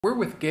We're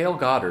with Gayle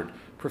Goddard,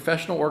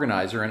 professional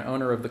organizer and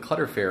owner of the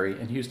Clutter Fairy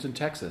in Houston,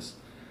 Texas.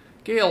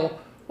 Gayle,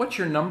 what's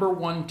your number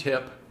one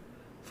tip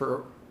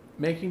for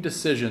making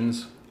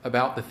decisions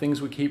about the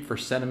things we keep for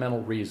sentimental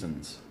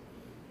reasons?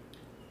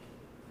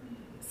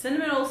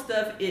 Sentimental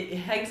stuff, it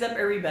hangs up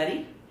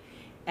everybody,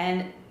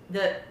 and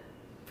the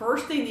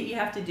first thing that you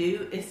have to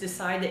do is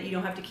decide that you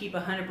don't have to keep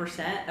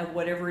 100% of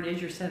whatever it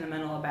is you're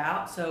sentimental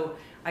about. So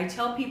I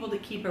tell people to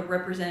keep a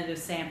representative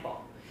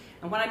sample.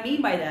 And what I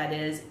mean by that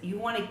is you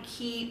want to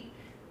keep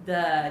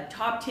the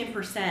top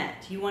 10%.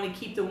 You want to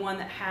keep the one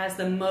that has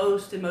the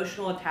most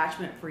emotional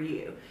attachment for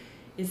you.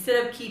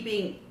 Instead of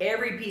keeping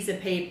every piece of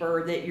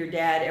paper that your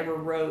dad ever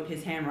wrote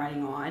his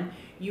handwriting on,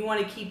 you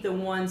want to keep the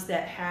ones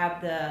that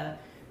have the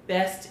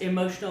best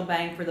emotional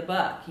bang for the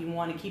buck. You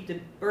want to keep the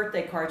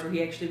birthday cards where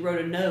he actually wrote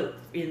a note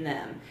in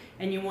them.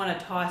 And you want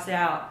to toss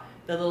out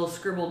the little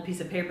scribbled piece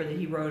of paper that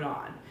he wrote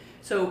on.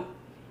 So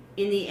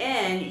in the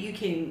end, you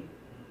can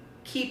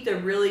keep the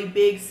really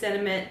big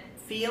sentiment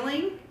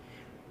feeling,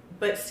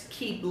 but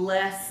keep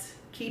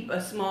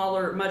a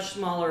smaller, much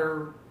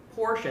smaller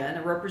portion,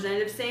 a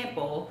representative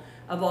sample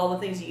of all the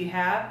things that you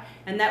have.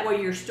 And that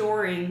way you're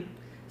storing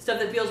stuff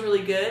that feels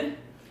really good,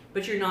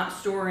 but you're not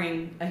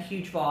storing a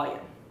huge volume.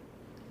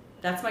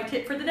 That's my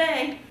tip for the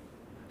day.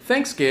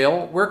 Thanks,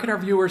 Gayle. Where can our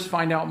viewers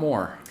find out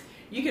more?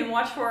 You can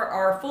watch for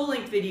our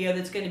full-length video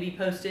that's going to be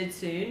posted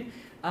soon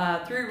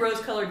through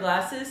Rose-Colored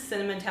Glasses,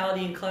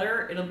 Sentimentality and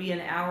Clutter. It'll be an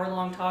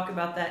hour-long talk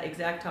about that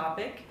exact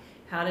topic,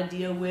 how to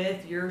deal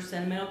with your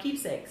sentimental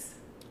keepsakes.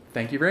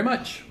 Thank you very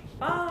much.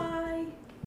 Bye.